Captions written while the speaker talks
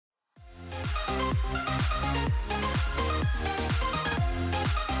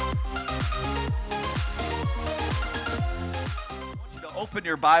open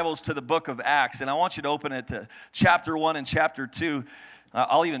your Bibles to the book of Acts, and I want you to open it to chapter 1 and chapter 2.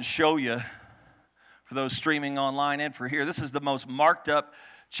 I'll even show you for those streaming online and for here. This is the most marked up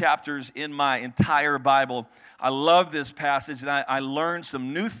chapters in my entire Bible. I love this passage, and I learned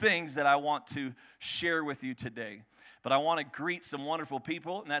some new things that I want to share with you today. But I want to greet some wonderful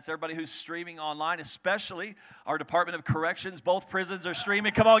people, and that's everybody who's streaming online, especially our Department of Corrections. Both prisons are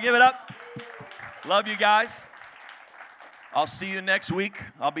streaming. Come on, give it up. Love you guys. I'll see you next week.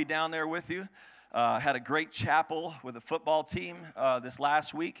 I'll be down there with you. Had a great chapel with the football team this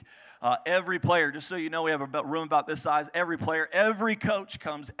last week. Every player, just so you know, we have a room about this size. Every player, every coach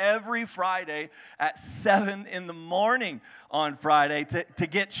comes every Friday at 7 in the morning on Friday to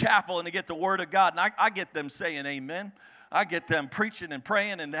get chapel and to get the Word of God. And I get them saying amen. I get them preaching and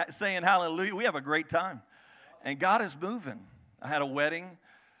praying and saying hallelujah. We have a great time. And God is moving. I had a wedding,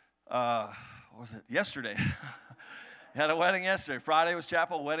 yesterday? Had a wedding yesterday. Friday was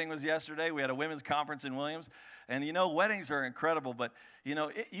chapel. Wedding was yesterday. We had a women's conference in Williams. And, you know, weddings are incredible, but, you know,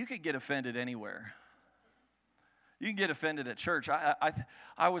 you could get offended anywhere. You can get offended at church.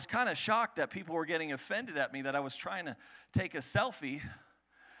 I was kind of shocked that people were getting offended at me that I was trying to take a selfie.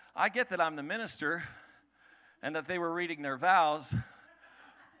 I get that I'm the minister and that they were reading their vows.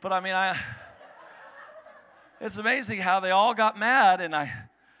 But, I mean, it's amazing how they all got mad.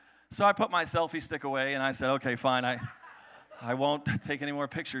 So I put my selfie stick away and I said, okay, fine. I won't take any more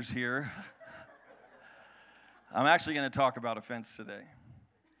pictures here. I'm actually going to talk about offense today.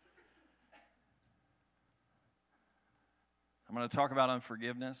 I'm going to talk about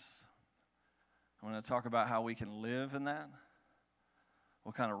unforgiveness. I'm going to talk about how we can live in that,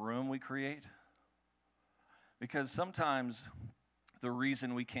 what kind of room we create. Because sometimes the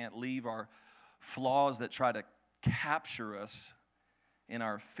reason we can't leave our flaws that try to capture us in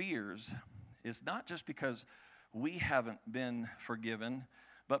our fears is not just because we haven't been forgiven,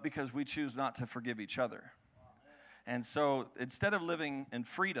 but because we choose not to forgive each other. And so instead of living in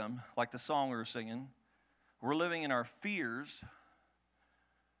freedom, like the song we were singing, we're living in our fears,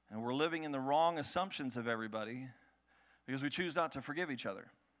 and we're living in the wrong assumptions of everybody because we choose not to forgive each other.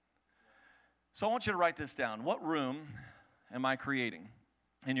 So I want you to write this down. What room am I creating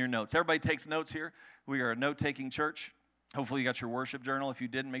in your notes? Everybody takes notes here. We are a note-taking church. Hopefully you got your worship journal. If you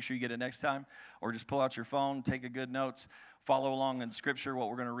didn't, make sure you get it next time. Or just pull out your phone, take a good notes, follow along in Scripture, what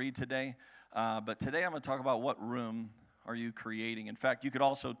we're going to read today. But today I'm going to talk about what room are you creating. In fact, you could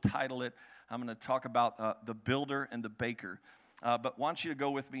also title it, I'm going to talk about the builder and the baker. But I want you to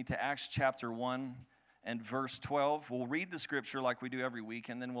go with me to Acts chapter 1 and verse 12. We'll read the Scripture like we do every week,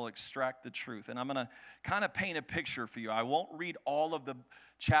 and then we'll extract the truth. And I'm going to kind of paint a picture for you. I won't read all of the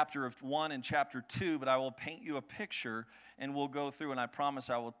chapter of 1 and chapter 2, but I will paint you a picture, and we'll go through, and I promise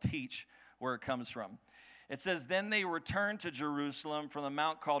I will teach where it comes from. It says, then they returned to Jerusalem from the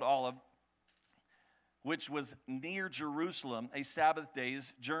mount called Olive, which was near Jerusalem, a Sabbath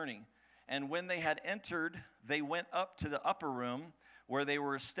day's journey. And when they had entered, they went up to the upper room where they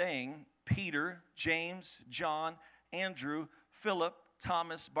were staying, Peter, James, John, Andrew, Philip,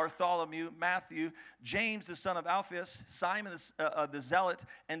 Thomas, Bartholomew, Matthew, James the son of Alphaeus, Simon the Zealot,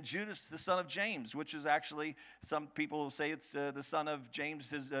 and Judas the son of James, which is actually, some people say it's the son of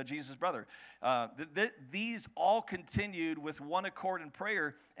James, Jesus' brother. These all continued with one accord in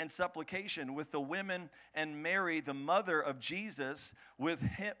prayer and supplication with the women and Mary, the mother of Jesus, with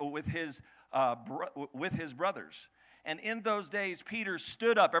his brothers. And in those days, Peter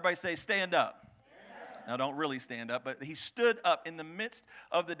stood up. Everybody say, stand up. Now, don't really stand up, but he stood up in the midst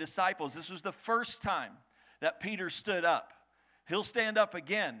of the disciples. This was the first time that Peter stood up. He'll stand up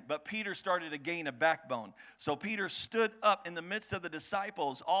again, but Peter started to gain a backbone. So Peter stood up in the midst of the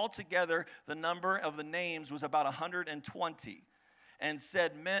disciples. Altogether, the number of the names was about 120. And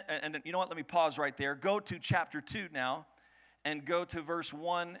said, and you know what, let me pause right there. Go to chapter 2 now, and go to verse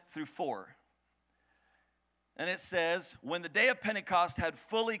 1 through 4. And it says, when the day of Pentecost had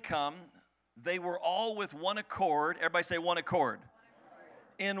fully come, they were all with one accord. Everybody say one accord.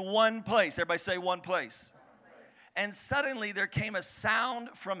 In one place. Everybody say one place. And suddenly there came a sound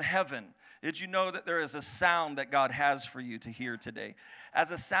from heaven. Did you know that there is a sound that God has for you to hear today? As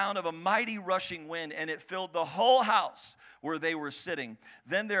a sound of a mighty rushing wind, and it filled the whole house where they were sitting.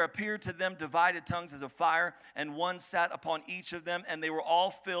 Then there appeared to them divided tongues as of fire, and one sat upon each of them, and they were all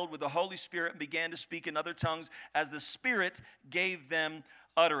filled with the Holy Spirit and began to speak in other tongues as the Spirit gave them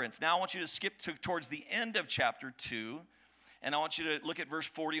utterance. Now I want you to skip towards the end of chapter 2, and I want you to look at verse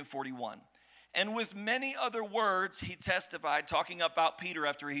 40 and 41. And with many other words he testified, talking about Peter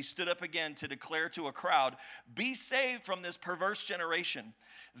after he stood up again to declare to a crowd, be saved from this perverse generation.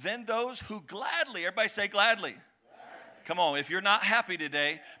 Then those who gladly, everybody say gladly. Come on, if you're not happy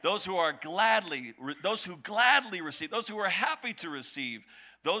today, those who gladly receive, those who are happy to receive,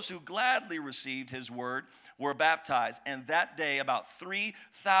 those who gladly received his word were baptized. And that day, about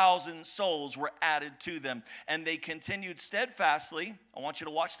 3,000 souls were added to them. And they continued steadfastly. I want you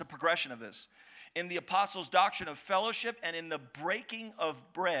to watch the progression of this. In the apostles' doctrine of fellowship and in the breaking of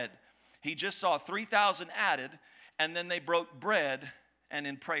bread. He just saw 3,000 added, and then they broke bread and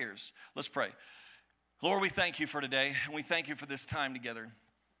in prayers. Let's pray. Lord, we thank you for today, and we thank you for this time together.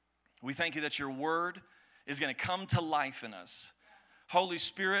 We thank you that your word is going to come to life in us. Holy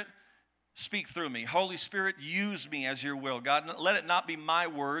Spirit, speak through me. Holy Spirit, use me as your will. God, let it not be my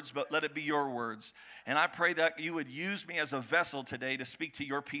words, but let it be your words. And I pray that you would use me as a vessel today to speak to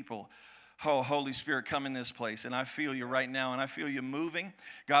your people. Oh, Holy Spirit, come in this place. And I feel you right now, and I feel you moving.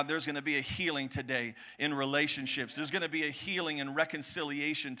 God, there's going to be a healing today in relationships. There's going to be a healing and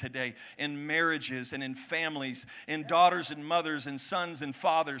reconciliation today in marriages and in families, in daughters and mothers and sons and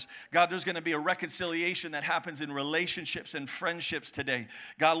fathers. God, there's going to be a reconciliation that happens in relationships and friendships today.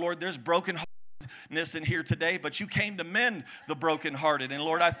 God, Lord, there's brokenheartedness in here today, but you came to mend the brokenhearted. And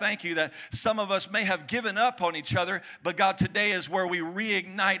Lord, I thank you that some of us may have given up on each other, but God, today is where we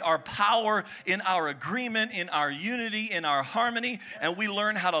reignite our power in our agreement, in our unity, in our harmony, and we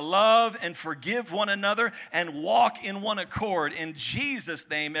learn how to love and forgive one another and walk in one accord. In Jesus'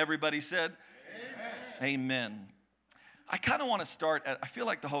 name, everybody said, Amen. Amen. I kind of want to start I feel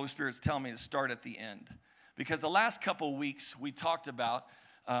like the Holy Spirit's telling me to start at the end, because the last couple of weeks we talked about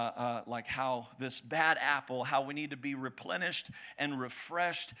like how this bad apple, how we need to be replenished and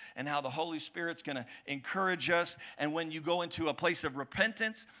refreshed, and how the Holy Spirit's going to encourage us. And when you go into a place of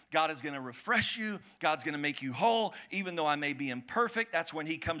repentance, God is going to refresh you. God's going to make you whole. Even though I may be imperfect, that's when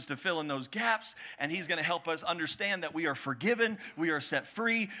he comes to fill in those gaps, and he's going to help us understand that we are forgiven, we are set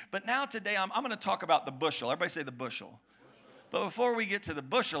free. But now today, I'm going to talk about the bushel. Everybody say the bushel. But before we get to the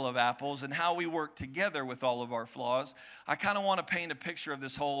bushel of apples and how we work together with all of our flaws, I kind of want to paint a picture of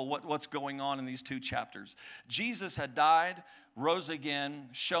this whole what's going on in these two chapters. Jesus had died, rose again,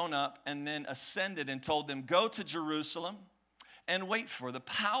 shown up, and then ascended and told them, go to Jerusalem and wait for the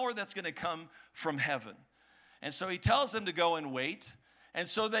power that's going to come from heaven. And so he tells them to go and wait. And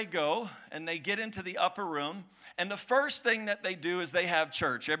so they go and they get into the upper room. And the first thing that they do is they have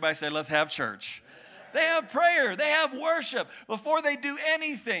church. Everybody say, let's have church. They have prayer. They have worship. Before they do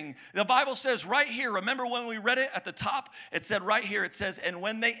anything, the Bible says right here, remember when we read it at the top? It said right here, it says, and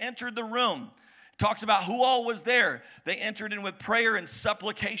when they entered the room, it talks about who all was there. They entered in with prayer and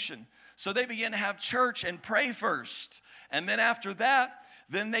supplication. So they began to have church and pray first. And then after that,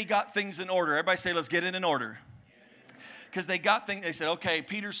 then they got things in order. Everybody say, let's get it in order. Because they said, okay,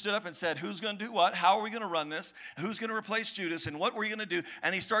 Peter stood up and said, who's going to do what? How are we going to run this? Who's going to replace Judas? And what were you going to do?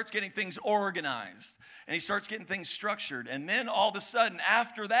 And he starts getting things organized. And he starts getting things structured. And then all of a sudden,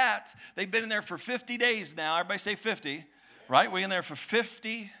 after that, they've been in there for 50 days now. Everybody say 50, right? We're in there for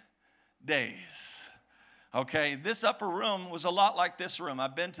 50 days. Okay, this upper room was a lot like this room.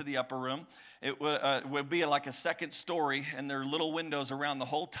 I've been to the upper room. It would be like a second story, and there are little windows around the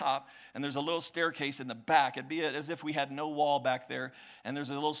whole top, and there's a little staircase in the back. It'd be as if we had no wall back there, and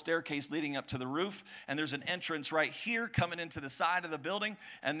there's a little staircase leading up to the roof, and there's an entrance right here coming into the side of the building,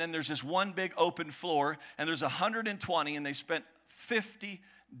 and then there's this one big open floor, and there's 120, and they spent 50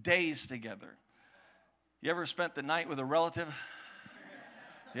 days together. You ever spent the night with a relative?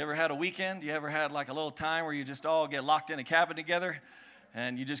 You ever had a weekend? You ever had like a little time where you just all get locked in a cabin together?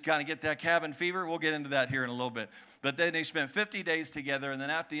 And you just kind of get that cabin fever? We'll get into that here in a little bit. But then they spent 50 days together, and then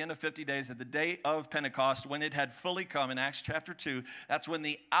at the end of 50 days, at the day of Pentecost, when it had fully come in Acts chapter 2, that's when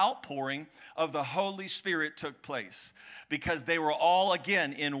the outpouring of the Holy Spirit took place. Because they were all,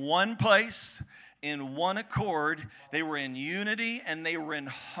 again, in one place, in one accord. They were in unity and they were in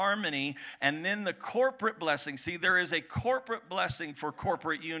harmony. And then the corporate blessing. See, there is a corporate blessing for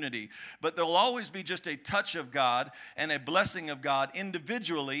corporate unity, but there'll always be just a touch of God and a blessing of God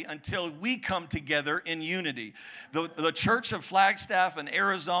individually until we come together in unity. The Church of Flagstaff and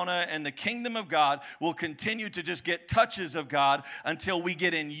Arizona and the kingdom of God will continue to just get touches of God until we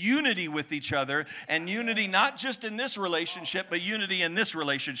get in unity with each other, and unity not just in this relationship, but unity in this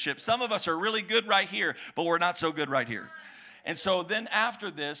relationship. Some of us are really good right here, but we're not so good right here. And so then after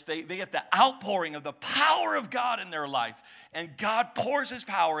this, they get the outpouring of the power of God in their life. And God pours his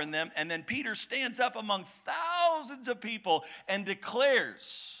power in them. And then Peter stands up among thousands of people and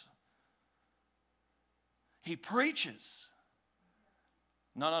declares. He preaches.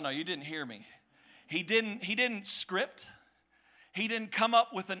 No, you didn't hear me. He didn't script. He didn't come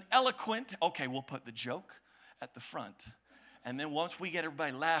up with an eloquent, okay, we'll put the joke at the front. And then once we get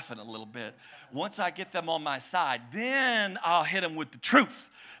everybody laughing a little bit, once I get them on my side, then I'll hit them with the truth.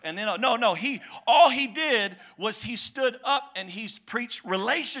 And then, all he did was he stood up and he's preached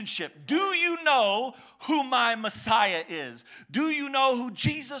relationship. Do you know who my Messiah is? Do you know who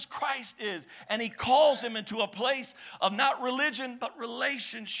Jesus Christ is? And he calls him into a place of not religion, but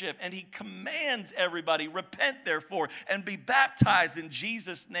relationship. And he commands everybody, repent therefore, and be baptized in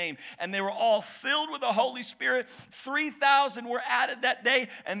Jesus' name. And they were all filled with the Holy Spirit. 3,000 were added that day,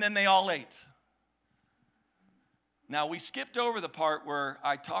 and then they all ate. Now, we skipped over the part where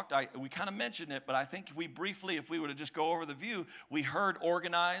we kind of mentioned it, but I think we briefly, if we were to just go over the view, we heard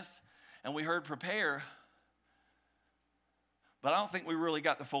organize and we heard prepare, but I don't think we really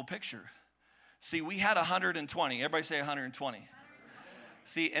got the full picture. See, we had 120. Everybody say 120.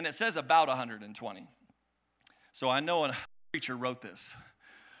 See, and it says about 120. So I know a preacher wrote this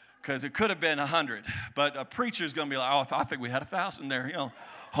because it could have been 100, but a preacher's going to be like, oh, I think we had 1,000 there,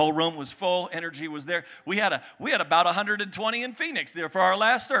 Whole room was full. Energy was there. We had about 120 in Phoenix there for our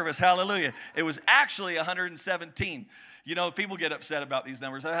last service. Hallelujah. It was actually 117. People get upset about these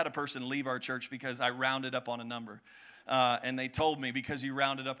numbers. I had a person leave our church because I rounded up on a number. And they told me, because you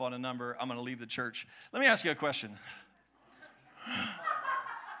rounded up on a number, I'm going to leave the church. Let me ask you a question.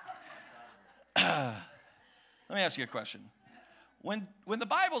 When the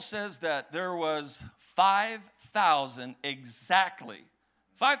Bible says that there was 5,000 exactly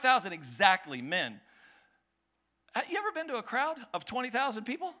men. Have you ever been to a crowd of 20,000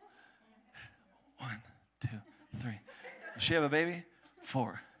 people? 1, 2, 3. Does she have a baby?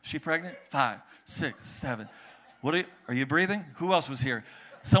 4. Is she pregnant? 5, 6, 7. Are you breathing? Who else was here?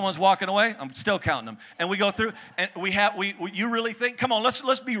 Someone's walking away. I'm still counting them. And we go through, and you really think, come on,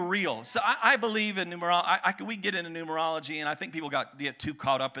 let's be real. So I believe in numerology. We get into numerology, and I think people get too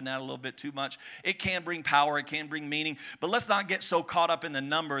caught up in that a little bit too much. It can bring power. It can bring meaning. But let's not get so caught up in the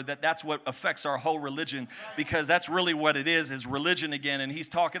number that's what affects our whole religion, because that's really what it is religion again. And he's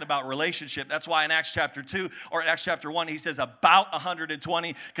talking about relationship. That's why in Acts chapter 2 or Acts chapter 1, he says about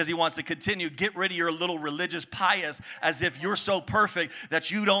 120, because he wants to continue. Get rid of your little religious pious as if you're so perfect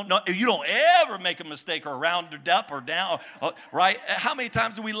that you don't ever make a mistake or round it up or down, right? How many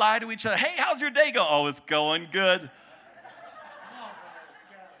times do we lie to each other? Hey, how's your day going? Oh, it's going good.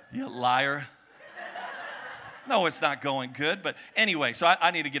 You liar. No, it's not going good. But anyway, so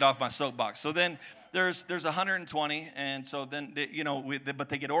I need to get off my soapbox. So then there's 120, and so then but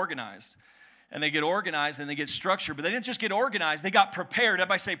they get organized. And they get organized and they get structured. But they didn't just get organized, they got prepared.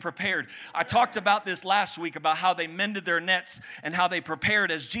 Everybody say prepared. I talked about this last week, about how they mended their nets and how they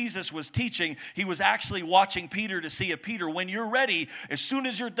prepared. As Jesus was teaching, he was actually watching Peter to see if Peter, when you're ready, as soon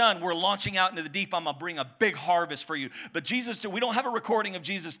as you're done, we're launching out into the deep. I'm going to bring a big harvest for you. But Jesus said, we don't have a recording of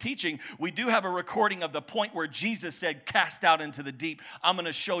Jesus teaching. We do have a recording of the point where Jesus said, cast out into the deep. I'm going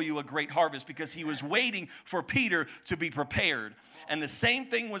to show you a great harvest, because he was waiting for Peter to be prepared. And the same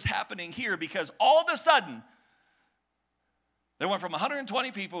thing was happening here, because all of a sudden, they went from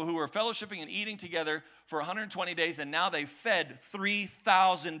 120 people who were fellowshipping and eating together for 120 days, and now they fed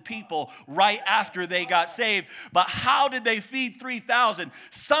 3,000 people right after they got saved. But how did they feed 3,000?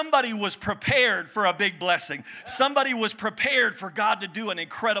 Somebody was prepared for a big blessing. Somebody was prepared for God to do an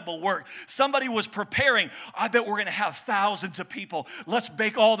incredible work. Somebody was preparing. I bet we're going to have thousands of people. Let's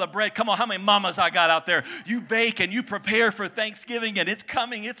bake all the bread. Come on, how many mamas I got out there? You bake and you prepare for Thanksgiving, and it's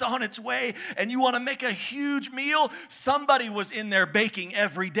coming. It's on its way, and you want to make a huge meal. Somebody was in there baking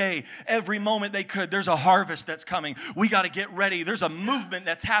every day, every moment they could. There's a harvest that's coming. We got to get ready. There's a movement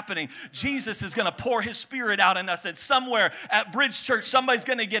that's happening. Jesus is going to pour his spirit out in us, and somewhere at Bridge Church, somebody's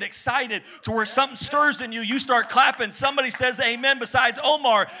going to get excited to where something stirs in you. You start clapping. Somebody says amen besides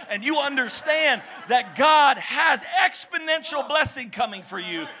Omar, and you understand that God has exponential blessing coming for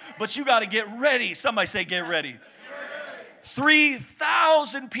you, but you got to get ready. Somebody say get ready.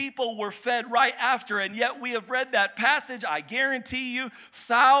 3,000 people were fed right after, and yet we have read that passage, I guarantee you,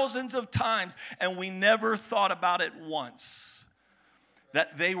 thousands of times, and we never thought about it once.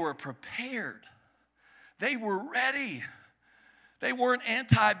 That they were prepared. They were ready. They weren't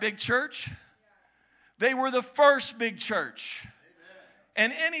anti-big church. They were the first big church.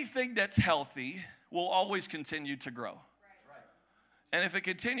 And anything that's healthy will always continue to grow. And if it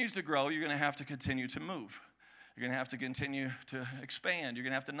continues to grow, you're going to have to continue to move. You're going to have to continue to expand. You're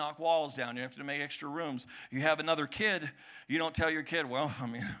going to have to knock walls down. You have to make extra rooms. You have another kid. You don't tell your kid, well,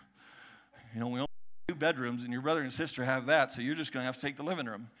 we only have 2 bedrooms, and your brother and sister have that, so you're just going to have to take the living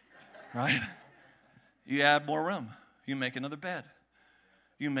room, right? You add more room. You make another bed.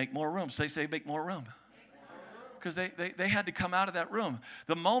 You make more room. Say, make more room. because they had to come out of that room.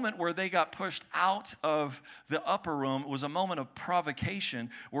 The moment where they got pushed out of the upper room was a moment of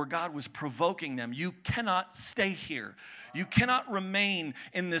provocation where God was provoking them. You cannot stay here. You cannot remain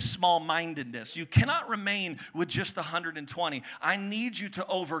in this small-mindedness. You cannot remain with just the 120. I need you to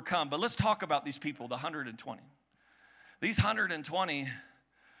overcome. But let's talk about these people, the 120. These 120,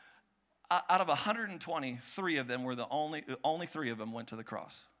 out of 120, 3 of them were only 3 of them went to the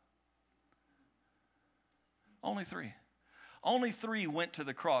cross. Only 3. Only 3 went to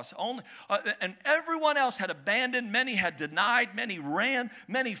the cross. And everyone else had abandoned. Many had denied. Many ran.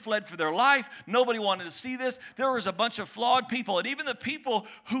 Many fled for their life. Nobody wanted to see this. There was a bunch of flawed people. And even the people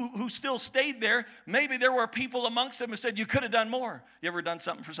who still stayed there, maybe there were people amongst them who said, you could have done more. You ever done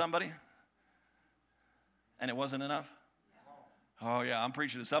something for somebody and it wasn't enough? Oh yeah, I'm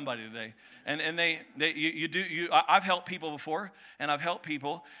preaching to somebody today. And I've helped people before, and I've helped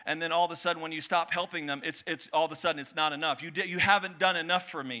people, and then all of a sudden when you stop helping them, it's all of a sudden it's not enough. You haven't done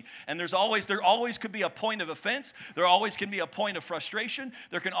enough for me. And there always could be a point of offense. There always can be a point of frustration.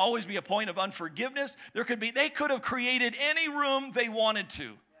 There can always be a point of unforgiveness. They could have created any room they wanted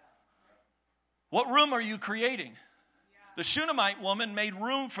to. What room are you creating? The Shunammite woman made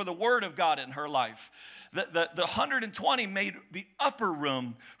room for the word of God in her life. The 120 made the upper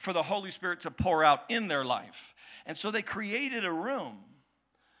room for the Holy Spirit to pour out in their life. And so they created a room.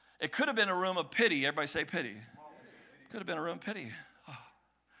 It could have been a room of pity. Everybody say pity. Could have been a room of pity. Oh,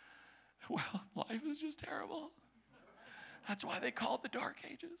 well, life is just terrible. That's why they call it the Dark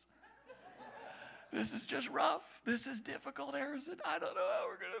Ages. This is just rough. This is difficult, Harrison. I don't know how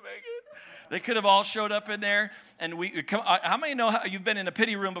we're going to make it. They could have all showed up in there. And how many know how you've been in a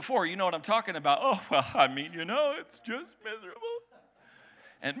pity room before? You know what I'm talking about. Oh, well, I mean, it's just miserable.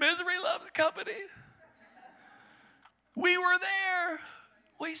 And misery loves company. We were there.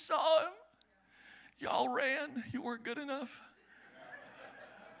 We saw him. Y'all ran. You weren't good enough.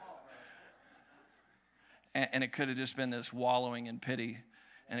 And it could have just been this wallowing in pity.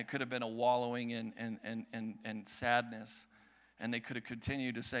 And it could have been a wallowing in sadness. And they could have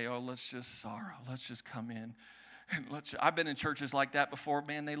continued to say, oh, let's just sorrow. Let's just come in. And I've been in churches like that before.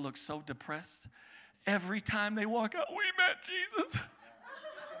 Man, they look so depressed. Every time they walk out, we met Jesus.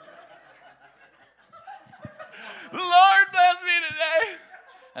 The Lord bless me today.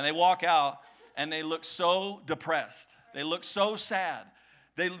 And they walk out, and they look so depressed. They look so sad.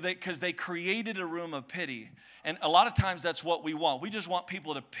 Because they created a room of pity. And a lot of times that's what we want. We just want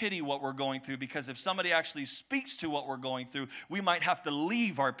people to pity what we're going through, because if somebody actually speaks to what we're going through, we might have to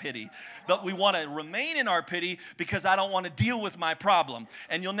leave our pity. But we want to remain in our pity because I don't want to deal with my problem.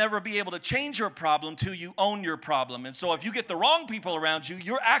 And you'll never be able to change your problem till you own your problem. And so if you get the wrong people around you,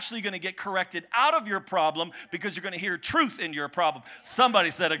 you're actually going to get corrected out of your problem because you're going to hear truth in your problem.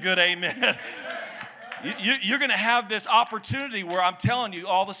 Somebody said a good amen. You're going to have this opportunity where I'm telling you,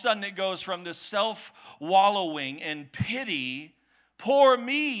 all of a sudden it goes from this self-wallowing and pity, poor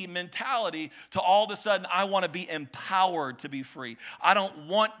me mentality, to all of a sudden I want to be empowered to be free. I don't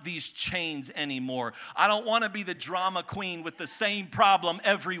want these chains anymore. I don't want to be the drama queen with the same problem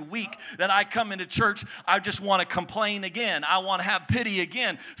every week that I come into church. I just want to complain again. I want to have pity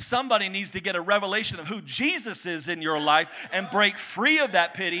again. Somebody needs to get a revelation of who Jesus is in your life and break free of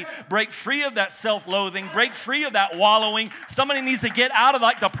that pity, break free of that self-loathing, break free of that wallowing. Somebody needs to get out of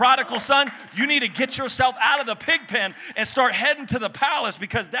like the prodigal son. You need to get yourself out of the pig pen and start heading to the palace,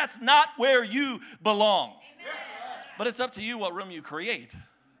 because that's not where you belong. Amen. But it's up to you what room you create.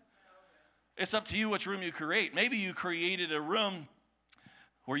 It's up to you which room you create. Maybe you created a room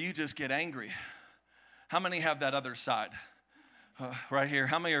where you just get angry. How many have that other side? Right here.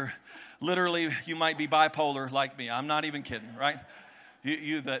 How many are literally, you might be bipolar like me. I'm not even kidding, right?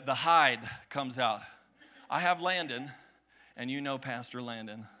 The hide comes out. I have Landon, and you know Pastor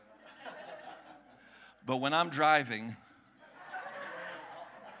Landon. But when I'm driving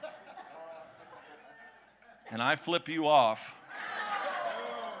and I flip you off,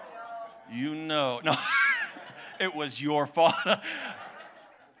 no, it was your fault.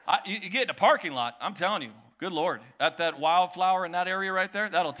 You get in a parking lot, I'm telling you, good Lord, at that wildflower in that area right there,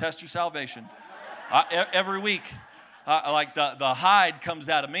 that'll test your salvation. Every week, like the hide comes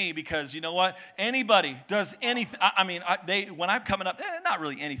out of me, because you know what? Anybody does anything. When I'm coming up, not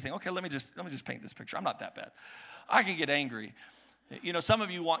really anything. Okay, let me just paint this picture. I'm not that bad. I can get angry. You know, some of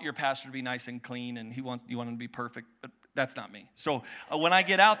you want your pastor to be nice and clean, and you want him to be perfect, but that's not me. So when I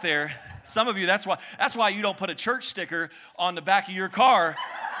get out there, some of you, that's why you don't put a church sticker on the back of your car,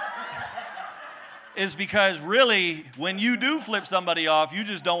 is because really, when you do flip somebody off, you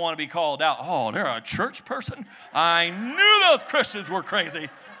just don't want to be called out. Oh, they're a church person? I knew those Christians were crazy.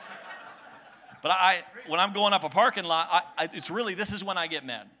 But when I'm going up a parking lot, it's really, this is when I get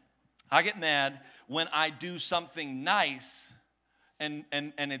mad. I get mad when I do something nice and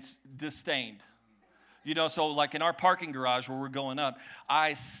it's disdained. You know, so like in our parking garage where we're going up,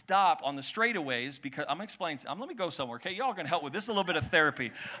 I stop on the straightaways because I'm going to explain. Let me go somewhere, okay? Y'all are going to help with this. A little bit of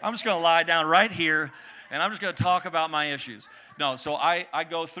therapy. I'm just going to lie down right here, and I'm just going to talk about my issues. No, so I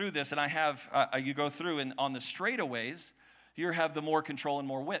go through this, and I have, you go through, and on the straightaways, you have the more control and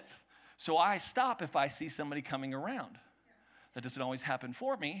more width. So I stop if I see somebody coming around. That doesn't always happen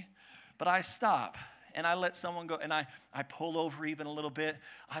for me, but I stop. And I let someone go, and I pull over even a little bit.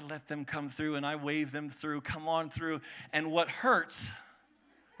 I let them come through, and I wave them through, come on through. And what hurts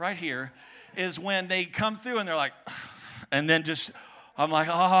right here is when they come through, and they're like, and then just, I'm like,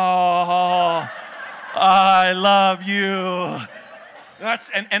 oh, I love you.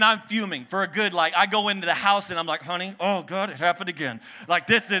 And I'm fuming for a good, like, I go into the house and I'm like, honey, oh God, it happened again. Like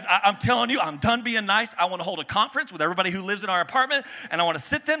this is, I'm telling you, I'm done being nice. I want to hold a conference with everybody who lives in our apartment, and I want to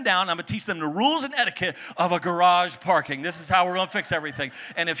sit them down. I'm going to teach them the rules and etiquette of a garage parking. This is how we're going to fix everything.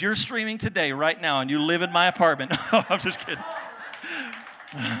 And if you're streaming today, right now, and you live in my apartment, I'm just kidding.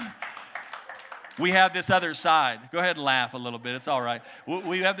 We have this other side. Go ahead and laugh a little bit. It's all right.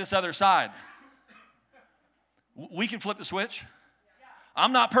 We have this other side. We can flip the switch.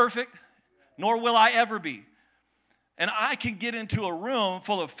 I'm not perfect, nor will I ever be. And I can get into a room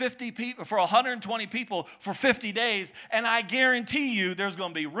full of 50 people, for 120 people for 50 days, and I guarantee you there's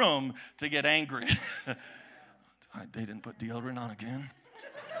going to be room to get angry. They didn't put deodorant on again.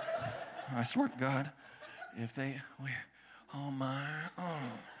 I swear to God, oh my.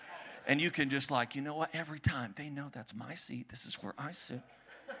 And you can just like, you know what, every time, they know that's my seat. This is where I sit.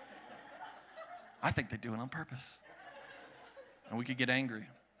 I think they do it on purpose. And we could get angry.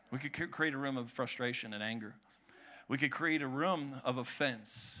 We could create a room of frustration and anger. We could create a room of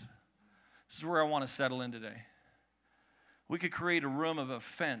offense. This is where I want to settle in today. We could create a room of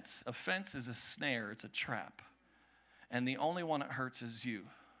offense. Offense is a snare. It's a trap. And the only one that hurts is you.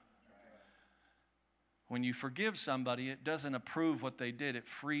 When you forgive somebody, it doesn't approve what they did. It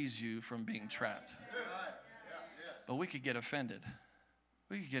frees you from being trapped. But we could get offended.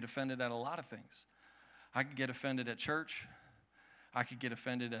 We could get offended at a lot of things. I could get offended at church. I could get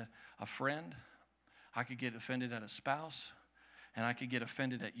offended at a friend. I could get offended at a spouse. And I could get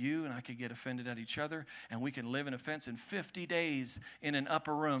offended at you, and I could get offended at each other. And we can live in offense in 50 days in an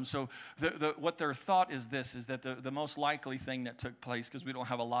upper room. So what their thought is this, is that the most likely thing that took place, because we don't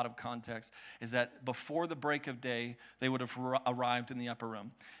have a lot of context, is that before the break of day, they would have arrived in the upper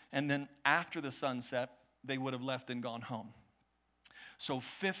room. And then after the sunset, they would have left and gone home. So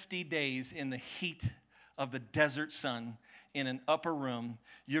 50 days in the heat of the desert sun, in an upper room,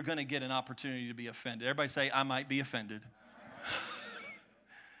 you're going to get an opportunity to be offended. Everybody say, I might be offended.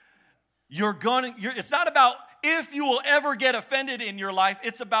 It's not about if you will ever get offended in your life.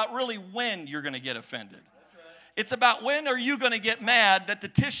 It's about really when you're going to get offended. It's about when are you going to get mad that the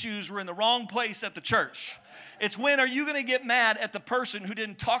tissues were in the wrong place at the church. It's when are you going to get mad at the person who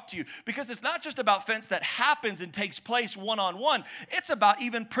didn't talk to you. Because it's not just about offense that happens and takes place one-on-one. It's about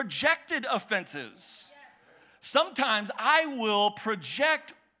even projected offenses. Sometimes I will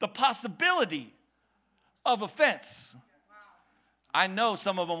project the possibility of offense. I know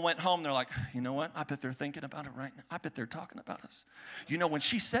some of them went home, they're like, you know what? I bet they're thinking about it right now. I bet they're talking about us. You know, when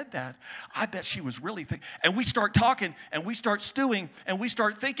she said that, I bet she was really thinking. And we start talking, and we start stewing, and we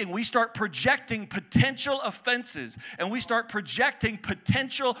start thinking, we start projecting potential offenses, and we start projecting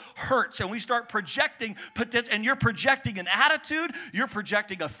potential hurts, and we start projecting potential, and you're projecting an attitude, you're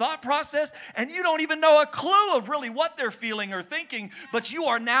projecting a thought process, and you don't even know a clue of really what they're feeling or thinking, but you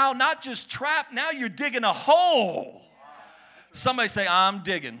are now not just trapped, now you're digging a hole. Somebody say, I'm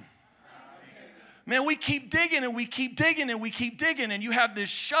digging. Man, we keep digging and we keep digging and we keep digging, and you have this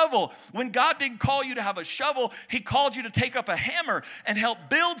shovel. When God didn't call you to have a shovel, He called you to take up a hammer and help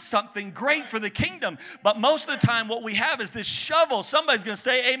build something great for the kingdom. But most of the time what we have is this shovel. Somebody's going to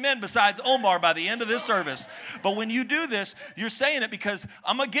say amen besides Omar by the end of this service. But when you do this, you're saying it because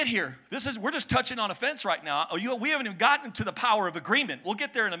I'm going to get here. We're just touching on offense right now. We haven't even gotten to the power of agreement. We'll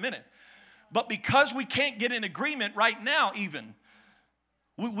get there in a minute. But because we can't get in agreement right now even,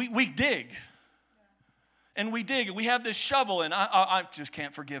 we dig. And we dig, and we have this shovel, and I just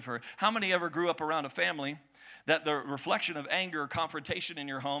can't forgive her. How many ever grew up around a family that the reflection of anger or confrontation in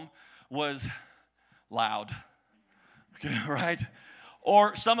your home was loud? Okay, right?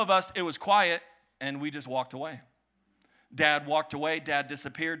 Or some of us, it was quiet, and we just walked away. Dad walked away, Dad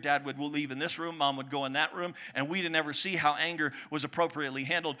disappeared, Dad would leave in this room, Mom would go in that room, and we didn't ever see how anger was appropriately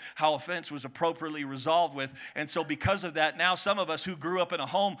handled, how offense was appropriately resolved with. And so because of that, now some of us who grew up in a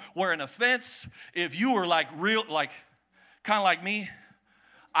home where an offense, if you were kind of like me,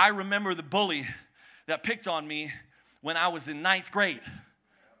 I remember the bully that picked on me when I was in 9th grade,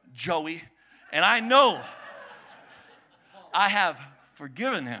 Joey, and I know I have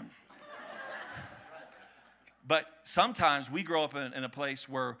forgiven him. But sometimes we grow up in a place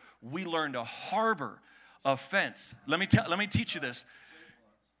where we learn to harbor offense. Let me teach you this.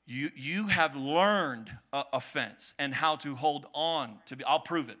 You have learned offense and how to hold on to be. I'll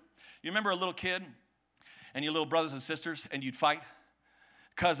prove it. You remember a little kid and your little brothers and sisters, and you'd fight,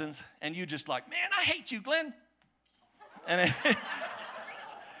 cousins, and you just like, man, I hate you, Glenn. And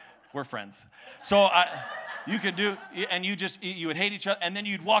we're friends. So you could do, and you would hate each other, and then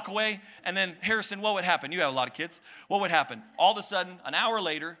you'd walk away, and then Harrison, what would happen? You have a lot of kids. What would happen? All of a sudden, an hour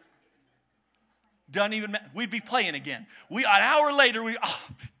later, we'd be playing again. An hour later,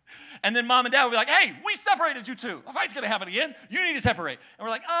 and then Mom and Dad would be like, hey, we separated you two. A fight's going to happen again. You need to separate. And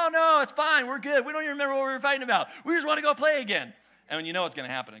we're like, oh, no, it's fine. We're good. We don't even remember what we were fighting about. We just want to go play again. And you know it's going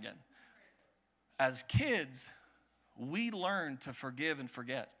to happen again. As kids, we learn to forgive and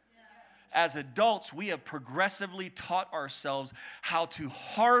forget. As adults, we have progressively taught ourselves how to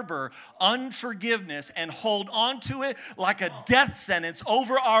harbor unforgiveness and hold on to it like a death sentence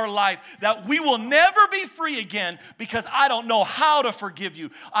over our life that we will never be free again because I don't know how to forgive you.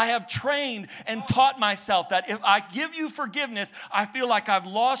 I have trained and taught myself that if I give you forgiveness, I feel like I've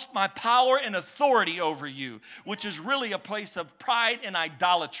lost my power and authority over you, which is really a place of pride and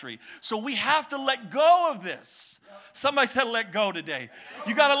idolatry. So we have to let go of this. Somebody said let go today.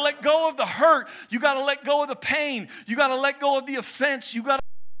 You got to let go of the hurt. You got to let go of the pain. You got to let go of the offense. You got to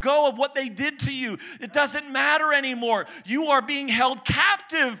let go of what they did to you. It doesn't matter anymore. You are being held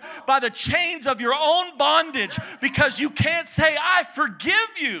captive by the chains of your own bondage because you can't say, I forgive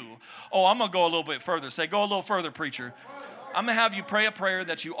you. Oh, I'm going to go a little bit further. Say, go a little further, preacher. I'm going to have you pray a prayer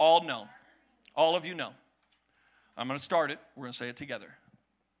that you all know. All of you know. I'm going to start it. We're going to say it together.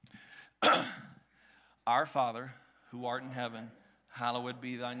 Our Father, who art in heaven, hallowed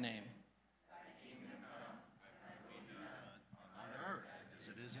be thy name. Thy kingdom come, thy will be done on earth as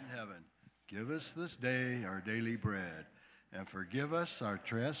it is in heaven. Give us this day our daily bread, and forgive us our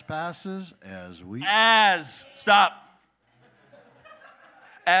trespasses as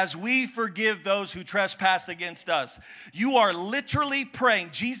we forgive those who trespass against us. You are literally praying.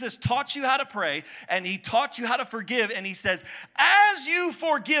 Jesus taught you how to pray, and he taught you how to forgive, and he says, as you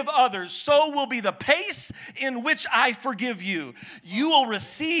forgive others, so will be the pace in which I forgive you. You will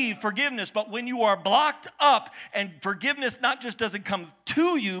receive forgiveness, but when you are blocked up and forgiveness not just doesn't come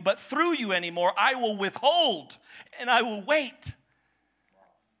to you, but through you anymore, I will withhold and I will wait.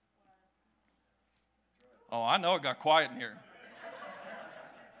 Oh, I know it got quiet in here.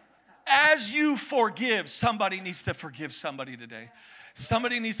 As you forgive, somebody needs to forgive somebody today.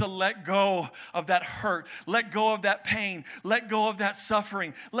 Somebody needs to let go of that hurt, let go of that pain, let go of that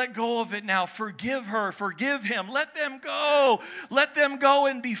suffering, let go of it now. Forgive her, forgive him, let them go. Let them go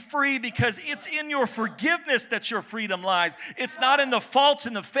and be free because it's in your forgiveness that your freedom lies. It's not in the faults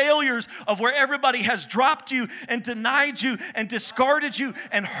and the failures of where everybody has dropped you and denied you and discarded you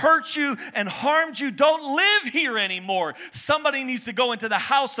and hurt you and harmed you. Don't live here anymore. Somebody needs to go into the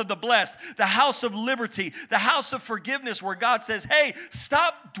house of the blessed, the house of liberty, the house of forgiveness where God says, hey,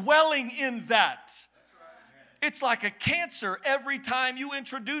 stop dwelling in that. It's like a cancer. Every time you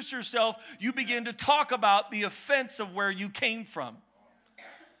introduce yourself, you begin to talk about the offense of where you came from.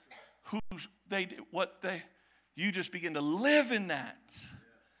 You just begin to live in that.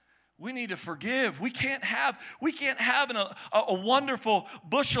 We need to forgive. We can't have a wonderful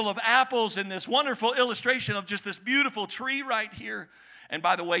bushel of apples in this wonderful illustration of just this beautiful tree right here. And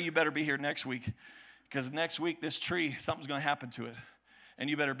by the way, you better be here next week because next week this tree, something's going to happen to it. And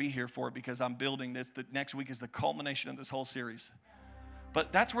you better be here for it because I'm building this. The next week is the culmination of this whole series.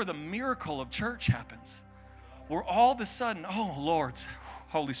 But that's where the miracle of church happens. Where all of a sudden, oh Lord,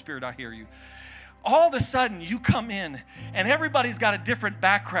 Holy Spirit, I hear you. All of a sudden you come in and everybody's got a different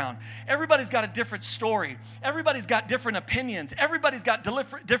background. Everybody's got a different story. Everybody's got different opinions. Everybody's got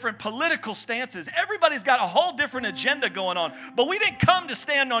different political stances. Everybody's got a whole different agenda going on. But we didn't come to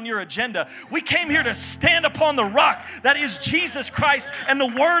stand on your agenda. We came here to stand upon the rock that is Jesus Christ and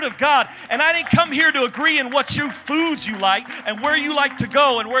the Word of God. And I didn't come here to agree in what foods you like and where you like to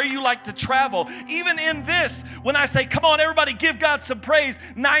go and where you like to travel. Even in this, when I say, come on, everybody give God some praise,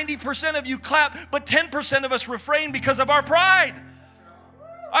 90% of you clap, but 10% of us refrain because of our pride.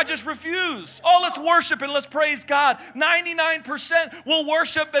 I just refuse. Oh, let's worship and let's praise God. 99% will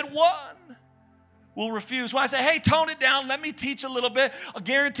worship, but 1 will refuse. When I say, hey, tone it down, let me teach a little bit, I'll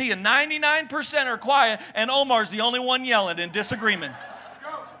guarantee you 99% are quiet, and Omar's the only one yelling in disagreement.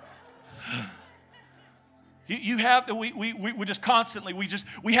 You have to, we just constantly,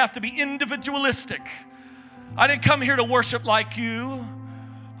 we have to be individualistic. I didn't come here to worship like you.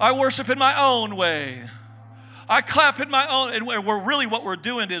 I worship in my own way. I clap in my own, and what we're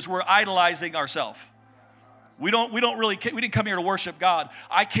doing is we're idolizing ourselves. We didn't come here to worship God.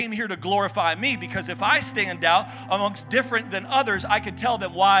 I came here to glorify me, because if I stand out amongst different than others, I can tell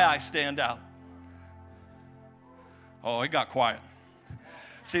them why I stand out. Oh, it got quiet.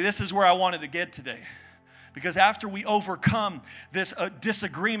 See, this is where I wanted to get today. Because after we overcome this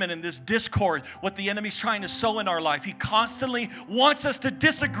disagreement and this discord, what the enemy's trying to sow in our life, he constantly wants us to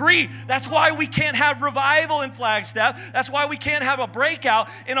disagree. That's why we can't have revival in Flagstaff. That's why we can't have a breakout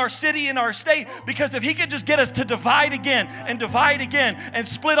in our city, in our state. Because if he could just get us to divide again and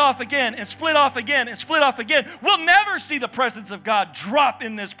split off again and split off again and split off again, we'll never see the presence of God drop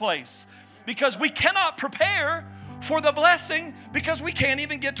in this place. Because we cannot prepare for the blessing, because we can't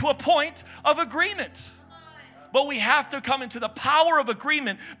even get to a point of agreement. But we have to come into the power of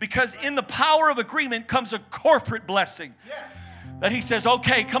agreement, because in the power of agreement comes a corporate blessing. That he says,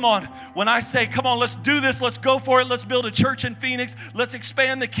 okay, come on. When I say, come on, let's do this, let's go for it, let's build a church in Phoenix, let's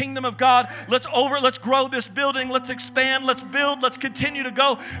expand the kingdom of God, let's grow this building, let's expand, let's build, let's continue to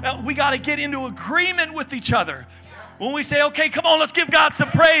go. We got to get into agreement with each other. When we say, okay, come on, let's give God some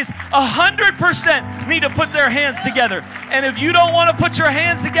praise, 100% need to put their hands together. And if you don't want to put your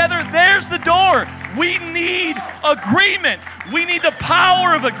hands together, there's the door. We need agreement. We need the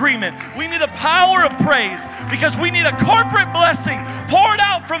power of agreement. We need the power of praise, because we need a corporate blessing poured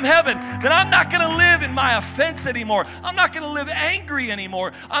out from heaven, that I'm not going to live in my offense anymore. I'm not going to live angry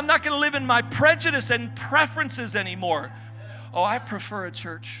anymore. I'm not going to live in my prejudice and preferences anymore. Oh, I prefer a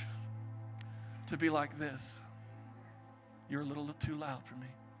church to be like this. You're a little too loud for me.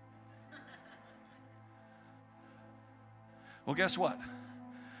 Well, guess what?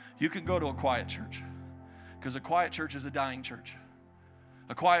 You can go to a quiet church, because a quiet church is a dying church.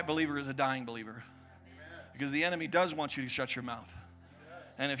 A quiet believer is a dying believer, because the enemy does want you to shut your mouth.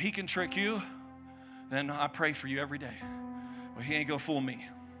 And if he can trick you, then I pray for you every day. Well, he ain't going to fool me.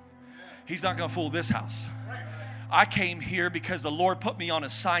 He's not going to fool this house. I came here because the Lord put me on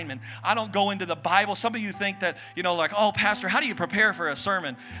assignment. I don't go into the Bible. Some of you think that, like, oh, Pastor, how do you prepare for a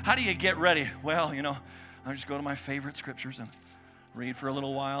sermon? How do you get ready? Well, I just go to my favorite scriptures and read for a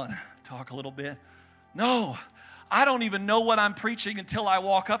little while and talk a little bit. No, I don't even know what I'm preaching until I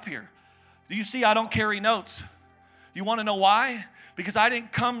walk up here. Do you see, I don't carry notes. You want to know why? Because I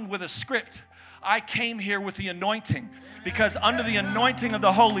didn't come with a script. I came here with the anointing, because under the anointing of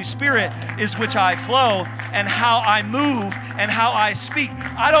the Holy Spirit is which I flow, and how I move and how I speak.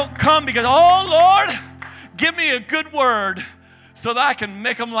 I don't come because, oh, Lord, give me a good word so that I can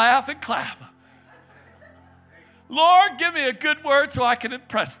make them laugh and clap. Lord, give me a good word so I can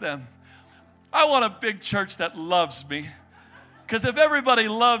impress them. I want a big church that loves me, because if everybody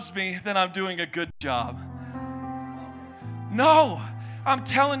loves me, then I'm doing a good job. No. I'm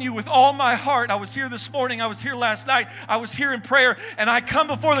telling you with all my heart. I was here this morning. I was here last night. I was here in prayer. And I come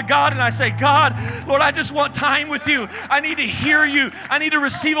before the God and I say, God, Lord, I just want time with you. I need to hear you. I need to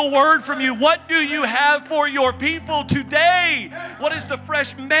receive a word from you. What do you have for your people today? What is the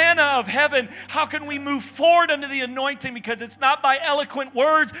fresh manna of heaven? How can we move forward under the anointing? Because it's not by eloquent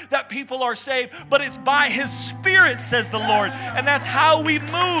words that people are saved, but it's by His Spirit, says the Lord. And that's how we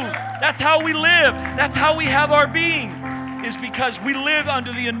move. That's how we live. That's how we have our being. Is because we live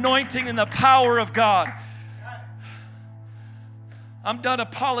under the anointing and the power of God. I'm done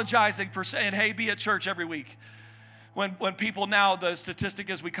apologizing for saying, hey, be at church every week. When people now, the statistic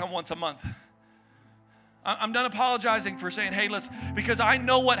is we come once a month. I'm done apologizing for saying, hey, let's, because I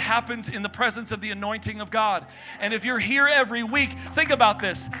know what happens in the presence of the anointing of God. And if you're here every week, think about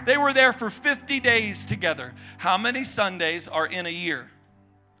this. They were there for 50 days together. How many Sundays are in a year?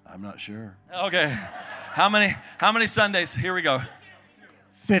 I'm not sure. Okay. How many Sundays? Here we go.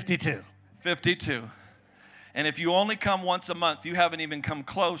 52. 52. And if you only come once a month, you haven't even come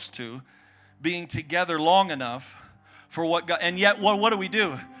close to being together long enough for what God, and yet what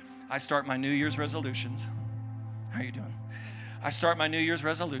do? I start my New Year's resolutions. How are you doing? I start my New Year's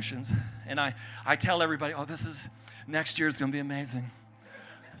resolutions, and I tell everybody, oh, next year is going to be amazing.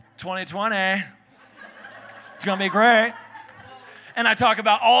 2020, it's going to be great. And I talk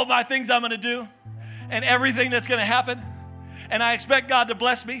about all my things I'm going to do and everything that's going to happen. And I expect God to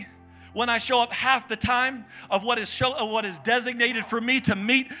bless me. when I show up half the time of what is designated for me to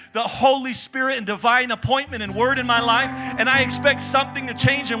meet the Holy Spirit and divine appointment and word in my life, and I expect something to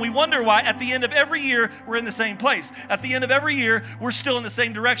change, and we wonder why at the end of every year we're in the same place. At the end of every year we're still in the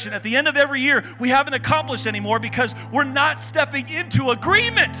same direction. At the end of every year we haven't accomplished anymore because we're not stepping into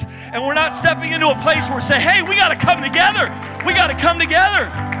agreement, and we're not stepping into a place where we say, hey, we got to come together. We got to come together.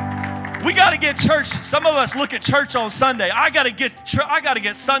 We got to get church. Some of us look at church on Sunday. I got to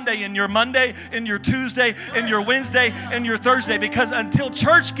get Sunday in your Monday, in your Tuesday, in your Wednesday, in your Thursday, because until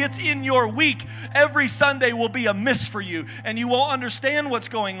church gets in your week, every Sunday will be a miss for you, and you won't understand what's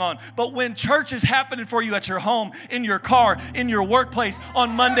going on. But when church is happening for you at your home, in your car, in your workplace,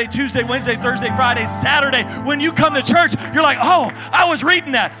 on Monday, Tuesday, Wednesday, Thursday, Friday, Saturday, when you come to church, you're like, oh, I was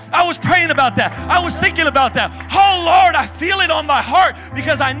reading that. I was praying about that. I was thinking about that. Oh, Lord, I feel it on my heart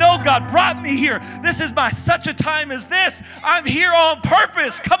because I know God brought me here. This is my such a time as this. I'm here on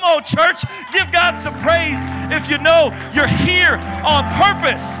purpose. Come on, church. Give God some praise if you know you're here on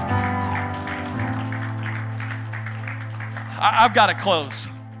purpose. I've got to close,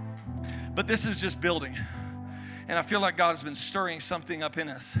 but this is just building, and I feel like God has been stirring something up in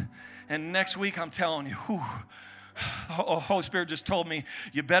us. And next week, I'm telling you, the Holy Spirit just told me,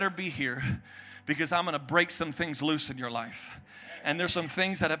 you better be here because I'm going to break some things loose in your life. And there's some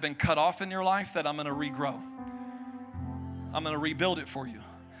things that have been cut off in your life that I'm going to regrow. I'm going to rebuild it for you.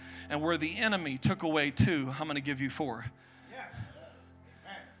 And where the enemy took away 2, I'm going to give you 4.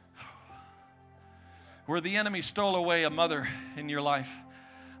 Where the enemy stole away a mother in your life,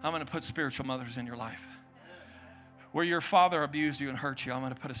 I'm going to put spiritual mothers in your life. Where your father abused you and hurt you, I'm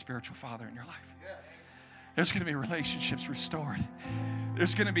going to put a spiritual father in your life. There's going to be relationships restored.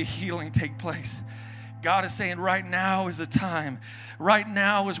 There's going to be healing take place. God is saying right now is the time. Right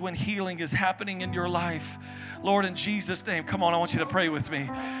now is when healing is happening in your life. Lord, in Jesus' name, come on, I want you to pray with me.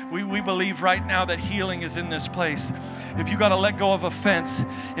 We believe right now that healing is in this place. If you got to let go of offense,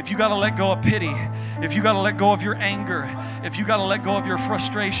 if you got to let go of pity, if you got to let go of your anger, if you got to let go of your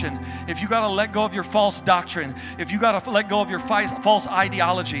frustration, if you got to let go of your false doctrine, if you got to let go of your false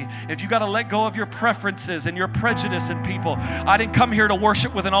ideology, if you got to let go of your preferences and your prejudice in people. I didn't come here to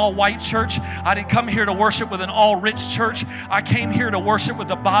worship with an all-white church. I didn't come here to worship with an all-rich church. I came here to worship with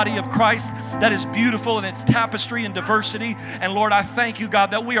the body of Christ that is beautiful in its tapestry and diversity. And Lord, I thank you,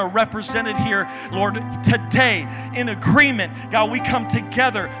 God, that we are represented here, Lord, today in agreement. God, we come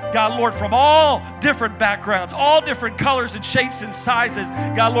together, God, Lord, from all different backgrounds, all different colors and shapes and sizes.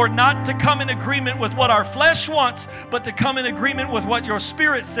 God, Lord, not to come in agreement with what our flesh wants, but to come in agreement with what your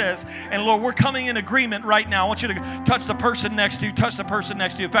Spirit says. And Lord, we're coming in agreement right now. I want you to touch the person next to you, touch the person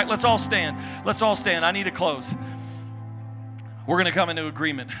next to you. In fact, let's all stand. Let's all stand. I need to close. We're going to come into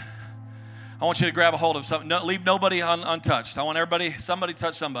agreement. I want you to grab a hold of something. No, leave nobody untouched. I want somebody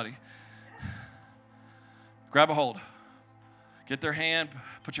touch somebody. Grab a hold. Get their hand,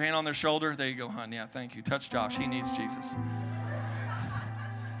 put your hand on their shoulder. There you go, hon. Yeah, thank you. Touch Josh. He needs Jesus.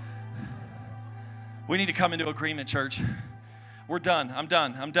 We need to come into agreement, church. We're done. I'm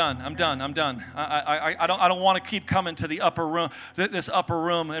done. I don't want to keep coming to the upper room, this upper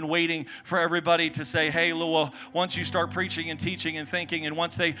room, and waiting for everybody to say, hey, well, once you start preaching and teaching and thinking, and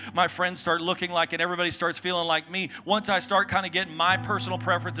once my friends start looking like, and everybody starts feeling like me, once I start kind of getting my personal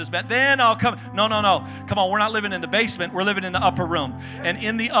preferences met, then I'll come. No. Come on, we're not living in the basement. We're living in the upper room. And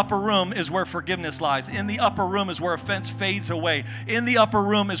in the upper room is where forgiveness lies. In the upper room is where offense fades away. In the upper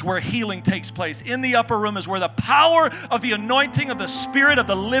room is where healing takes place. In the upper room is where the power of the anointing of the Spirit of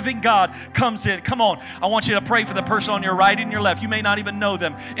the living God comes in. Come on. I want you to pray for the person on your right and your left. You may not even know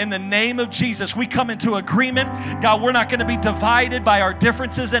them. In the name of Jesus, we come into agreement. God, we're not going to be divided by our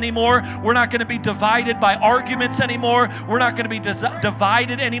differences anymore. We're not going to be divided by arguments anymore. We're not going to be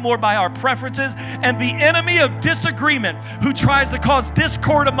divided anymore by our preferences. And the enemy of disagreement who tries to cause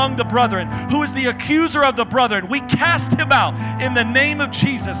discord among the brethren, who is the accuser of the brethren, we cast him out in the name of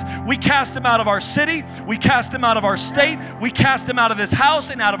Jesus. We cast him out of our city. We cast him out of our state. We cast him out of this house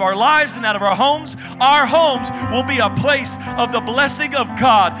and out of our lives and out of our homes. Our homes will be a place of the blessing of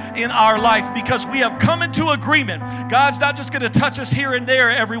God in our life because we have come into agreement. God's not just going to touch us here and there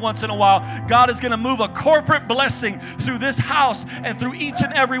every once in a while. God is going to move a corporate blessing through this house and through each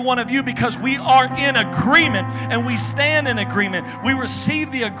and every one of you because we are in agreement and we stand in agreement. We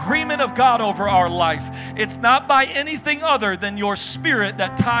receive the agreement of God over our life. It's not by anything other than your Spirit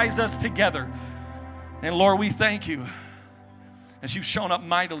that ties us together. And Lord, we thank you as you've shown up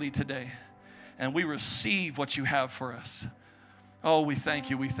mightily today, and we receive what you have for us. Oh, we thank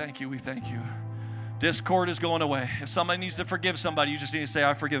you, we thank you, we thank you. Discord is going away. If somebody needs to forgive somebody, you just need to say,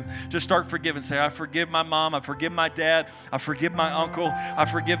 I forgive. Just start forgiving. Say, I forgive my mom. I forgive my dad. I forgive my uncle. I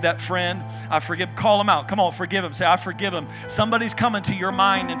forgive that friend. I forgive. Call them out. Come on, forgive them. Say, I forgive them. Somebody's coming to your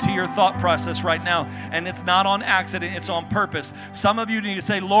mind and to your thought process right now, and it's not on accident. It's on purpose. Some of you need to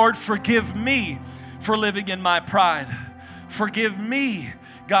say, Lord, forgive me for living in my pride. Forgive me,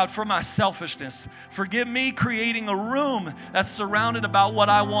 God, for my selfishness. Forgive me creating a room that's surrounded about what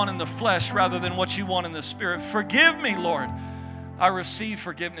I want in the flesh rather than what you want in the spirit. Forgive me, Lord. I receive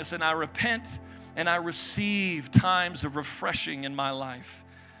forgiveness and I repent and I receive times of refreshing in my life.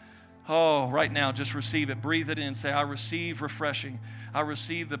 Oh, right now, just receive it. Breathe it in. Say, I receive refreshing. I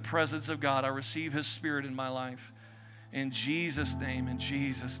receive the presence of God. I receive His Spirit in my life. In Jesus' name, in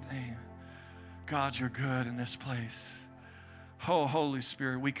Jesus' name. God, you're good in this place. Oh, Holy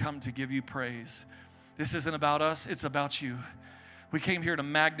Spirit, we come to give you praise. This isn't about us, it's about you. We came here to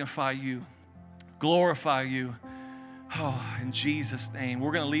magnify you, glorify you. Oh, in Jesus' name.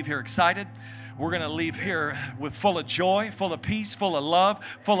 We're going to leave here excited. We're going to leave here with full of joy, full of peace, full of love,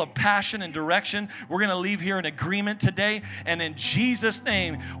 full of passion and direction. We're going to leave here in agreement today. And in Jesus'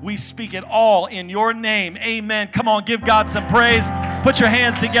 name, we speak it all in your name. Amen. Come on, give God some praise. Put your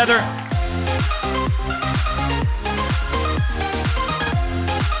hands together.